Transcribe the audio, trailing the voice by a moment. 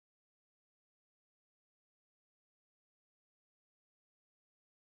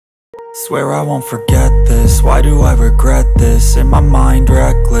Swear I won't forget this, why do I regret this? In my mind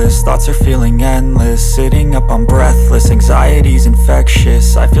reckless, thoughts are feeling endless. Sitting up I'm breathless, anxiety's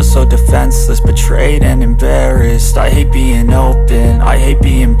infectious. I feel so defenseless, betrayed and embarrassed. I hate being open, I hate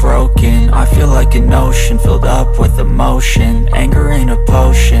being broken. I feel like an ocean filled up with emotion. Anger ain't a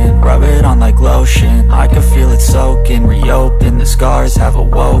potion, rub it on like lotion. I can feel it soaking, reopen, the scars have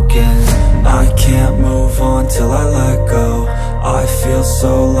awoken. I can't move on till I let go. I feel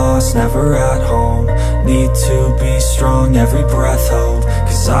so lost, never at home. Need to be strong, every breath hold.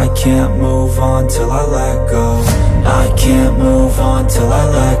 Cause I can't move on till I let go. I can't move on till I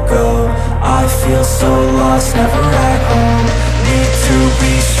let go. I feel so lost, never at home. Need to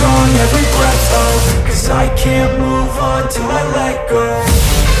be strong, every breath hold. Cause I can't move on till I let go.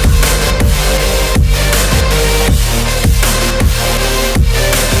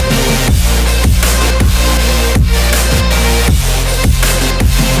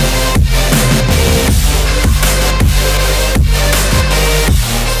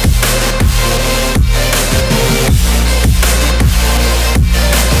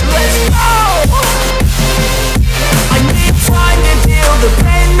 The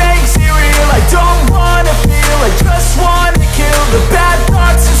pain makes it real, I don't wanna feel, I just wanna kill the bad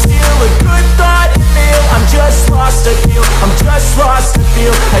thoughts and steal a good thought and meal. I'm just lost, I feel, I'm just lost, I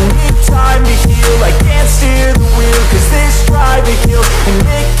feel. I need time to heal, I can't steer the wheel. Cause this drive it kills, and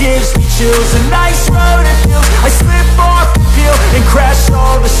it gives me chills. A nice road it feels, I slip off the peel and crash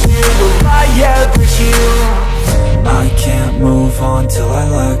all the steel. Will I ever heal? I can't move on till I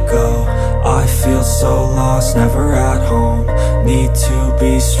let go. I feel so lost, never at home. Need to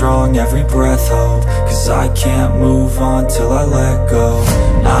be strong, every breath hold. Cause I can't move on till I let go.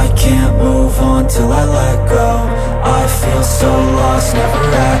 I can't move on till I let go. I feel so lost, never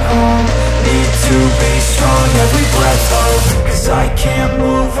at home. Need to be strong, every breath hold. Cause I can't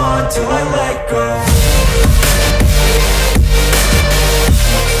move on till I let go.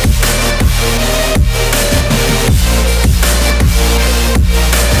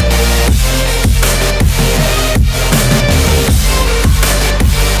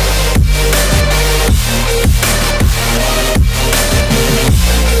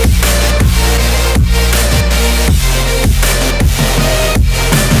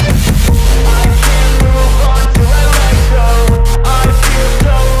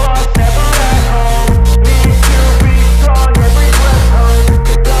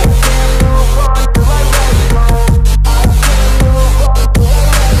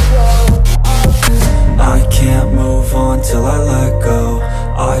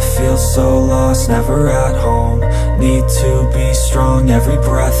 Never at home. Need to be strong, every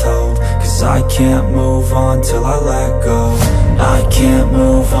breath hold. Cause I can't move on till I let go. I can't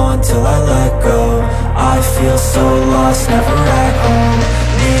move on till I let go. I feel so lost, never at home.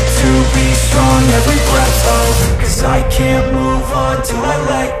 Need to be strong, every breath hold. Cause I can't move on till I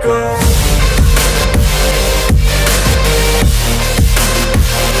let go.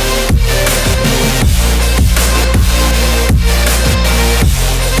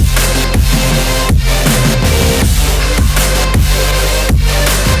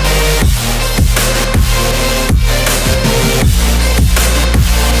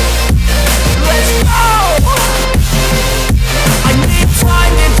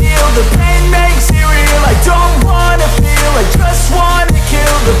 The pain makes it real, I don't wanna feel, I just wanna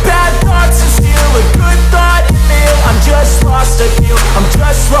kill the bad thoughts and steal a good thought and meal. I'm just lost, I feel, I'm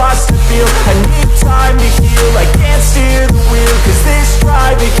just lost, I feel. I need time to heal, I can't steer the wheel. Cause this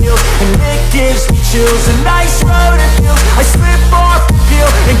drive it kills, and it gives me chills. A nice road it feels, I slip off the peel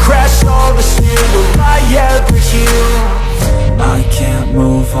and crash all the steel. Will I ever heal? I can't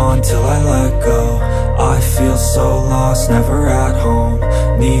move on till I let go. I feel so lost, never at home.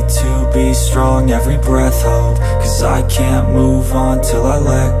 Need to be strong, every breath hold. Cause I can't move on till I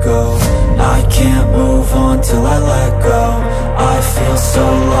let go. I can't move on till I let go. I feel so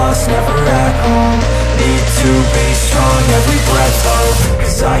lost, never at home. Need to be strong, every breath hold.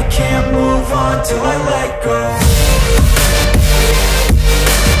 Cause I can't move on till I let go.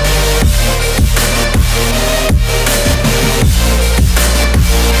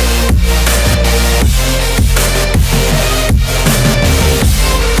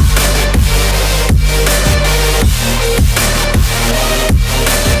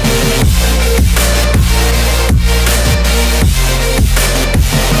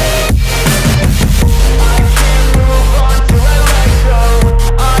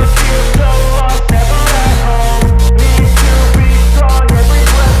 I feel so lost, never at home. Need to be strong.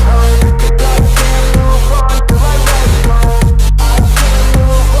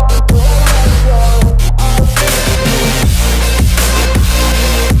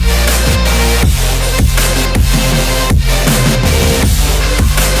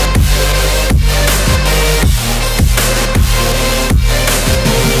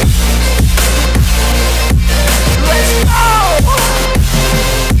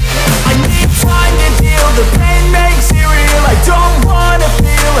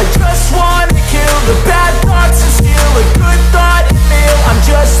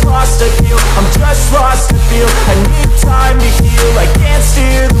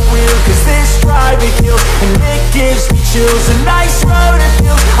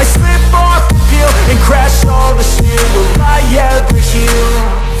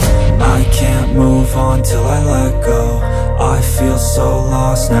 on till I let go. I feel so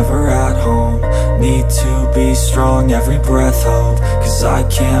lost, never at home. Need to be strong, every breath hold. Cause I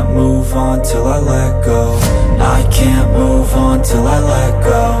can't move on till I let go. I can't move on till I let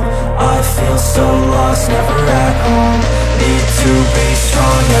go. I feel so lost, never at home. Need to be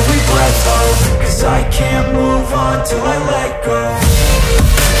strong, every breath hold. Cause I can't move on till I let go.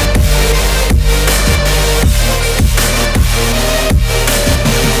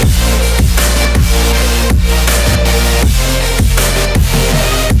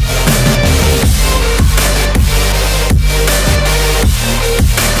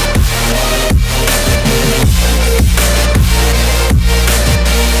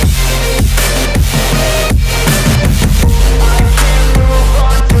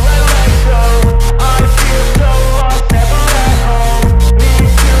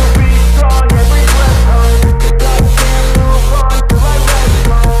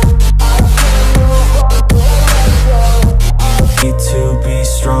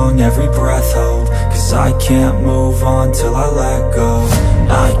 Every breath hold, cause I can't move on till I let go.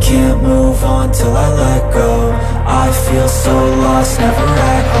 I can't move on till I let go. I feel so lost, never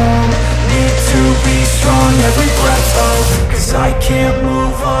at home. Need to be strong, every breath hold, cause I can't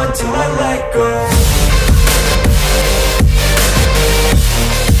move on till I let go.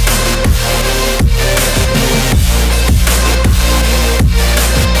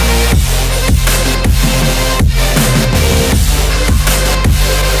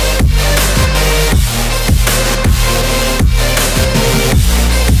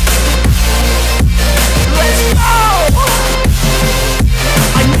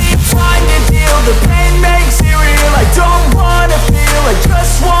 The pain makes it real, I don't wanna feel, I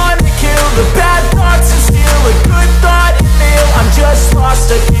just wanna kill the bad thoughts and steal a good thought and meal. I'm just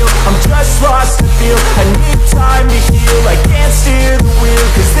lost, I feel, I'm just lost, I feel. I need time to heal, I can't steer the wheel,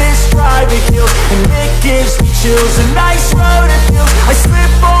 cause this drive it kills, and it gives me chills. A nice road it feels, I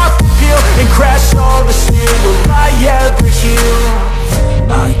slip off the peel, and crash all the steel. Will I ever heal?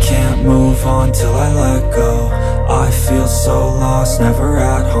 I can't move on till I let go. I feel so lost, never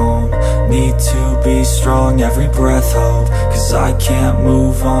at home. Need to be strong, every breath hold. Cause I can't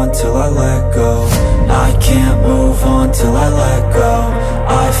move on till I let go. I can't move on till I let go.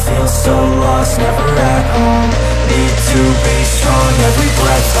 I feel so lost, never at home. Need to be strong, every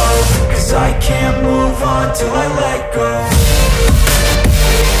breath hold. Cause I can't move on till I let go.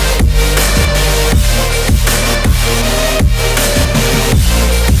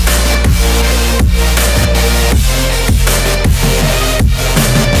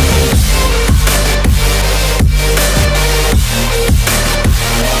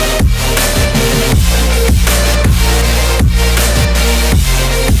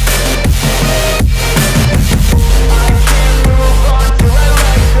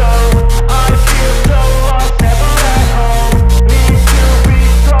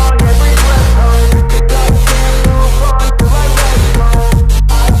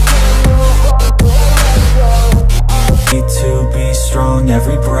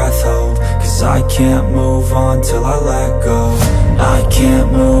 Every breath hold, cause I can't move on till I let go. I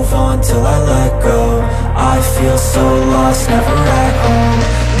can't move on till I let go. I feel so lost, never at home.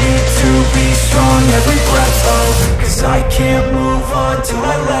 Need to be strong, every breath hold, cause I can't move on till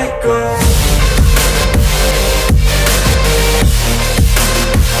I let go.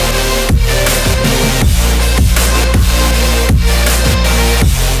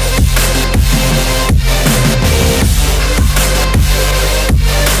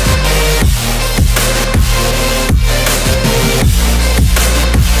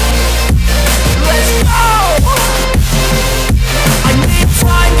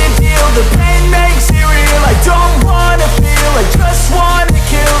 The pain makes it real, I don't wanna feel, I just wanna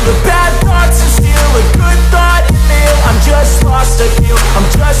kill the bad thoughts and steal a good thought and meal. I'm just lost, I feel, I'm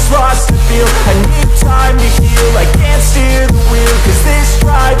just lost, I feel. I need time to heal, I can't steer the wheel, cause this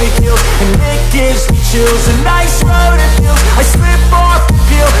drive it kills, and it gives me chills. A nice road it feels, I slip off the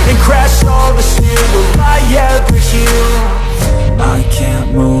peel, and crash all the steel. Will I ever heal? I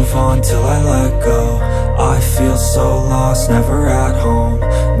can't move on till I let go. I feel so lost, never at home.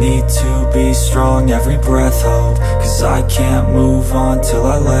 Need to be strong, every breath hold. Cause I can't move on till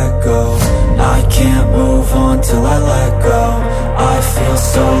I let go. I can't move on till I let go. I feel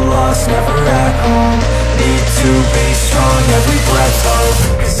so lost, never at home. Need to be strong, every breath hold.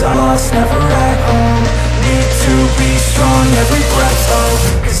 Cause I'm lost, never at home. Need to be strong, every breath hold.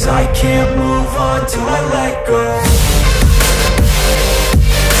 Cause I can't move on till I let go.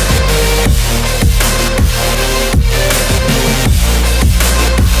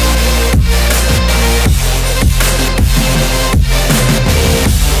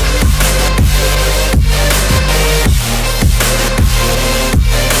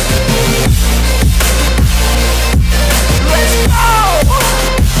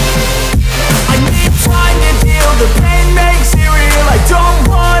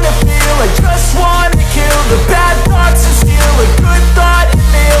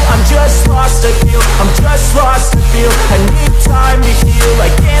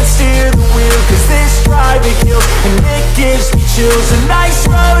 a nice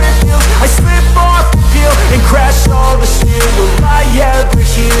road it feels. I slip off the peel and crash all the steel. Will I ever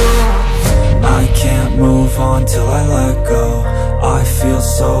heal? I can't move on till I let go. I feel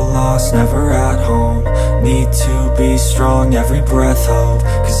so lost, never at home. Need to be strong, every breath hold.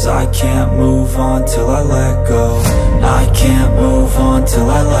 Cause I can't move on till I let go. I can't move on till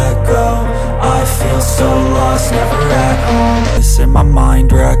I let go. I feel so lost, never at home. This in my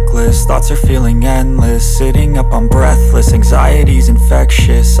mind reckless, thoughts are feeling endless. Sitting up, I'm breathless, anxiety's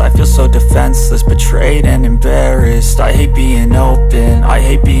infectious. I feel so defenseless, betrayed and embarrassed. I hate being open, I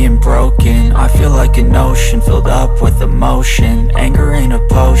hate being broken. I feel like an ocean filled up with emotion. Anger ain't a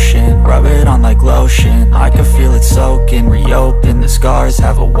potion, rub it on like lotion. I can feel it soaking, reopen, the scars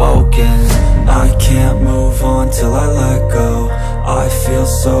have awoken. I can't move on till I let go. I feel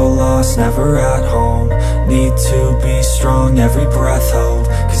so lost, never at home. Need to be strong, every breath hold.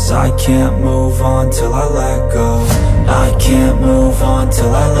 Cause I can't move on till I let go. I can't move on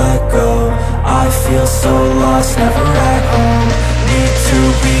till I let go. I feel so lost, never at home. Need to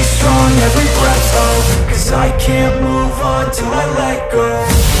be strong, every breath hold. Cause I can't move on till I let go.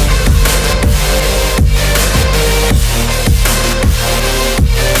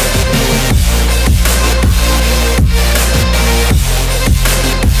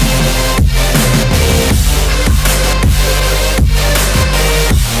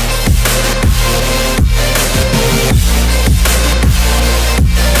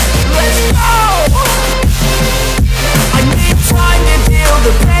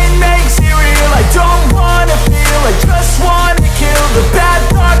 The pain makes it real. I don't wanna feel, I just wanna kill the bad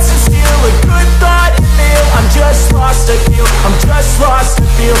thoughts and steal a good thought and feel. I'm just lost, I feel, I'm just lost, I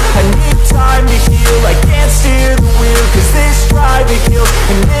feel. I need time to heal, I can't steer the wheel. Cause this drive it kills,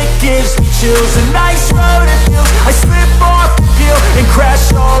 and it gives me chills. A nice road it feels, I slip off the peel and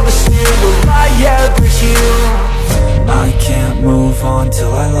crash all the steel. Will I ever heal? I can't move on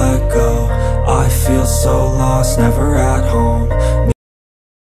till I let go. I feel so lost, never at home.